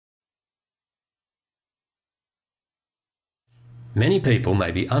Many people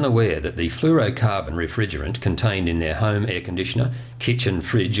may be unaware that the fluorocarbon refrigerant contained in their home air conditioner, kitchen,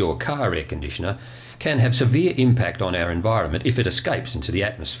 fridge or car air conditioner can have severe impact on our environment if it escapes into the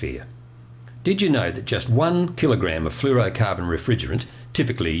atmosphere. Did you know that just 1 kilogram of fluorocarbon refrigerant,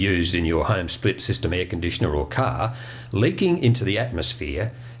 typically used in your home split system air conditioner or car, leaking into the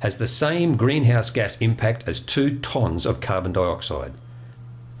atmosphere has the same greenhouse gas impact as 2 tonnes of carbon dioxide?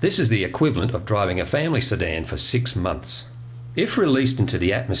 This is the equivalent of driving a family sedan for 6 months. If released into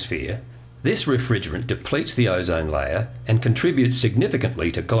the atmosphere, this refrigerant depletes the ozone layer and contributes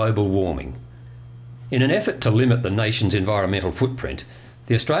significantly to global warming. In an effort to limit the nation's environmental footprint,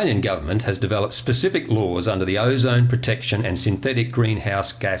 the Australian Government has developed specific laws under the Ozone Protection and Synthetic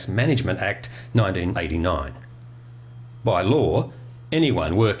Greenhouse Gas Management Act 1989. By law,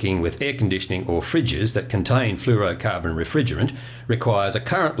 anyone working with air conditioning or fridges that contain fluorocarbon refrigerant requires a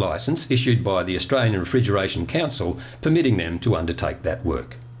current licence issued by the Australian Refrigeration Council permitting them to undertake that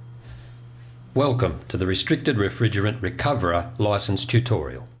work. Welcome to the Restricted Refrigerant Recoverer Licence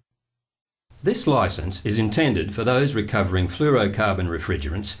tutorial. This licence is intended for those recovering fluorocarbon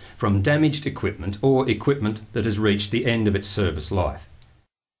refrigerants from damaged equipment or equipment that has reached the end of its service life.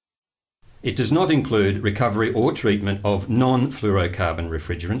 It does not include recovery or treatment of non-fluorocarbon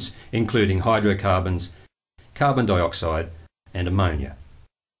refrigerants, including hydrocarbons, carbon dioxide and ammonia.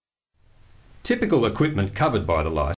 Typical equipment covered by the licence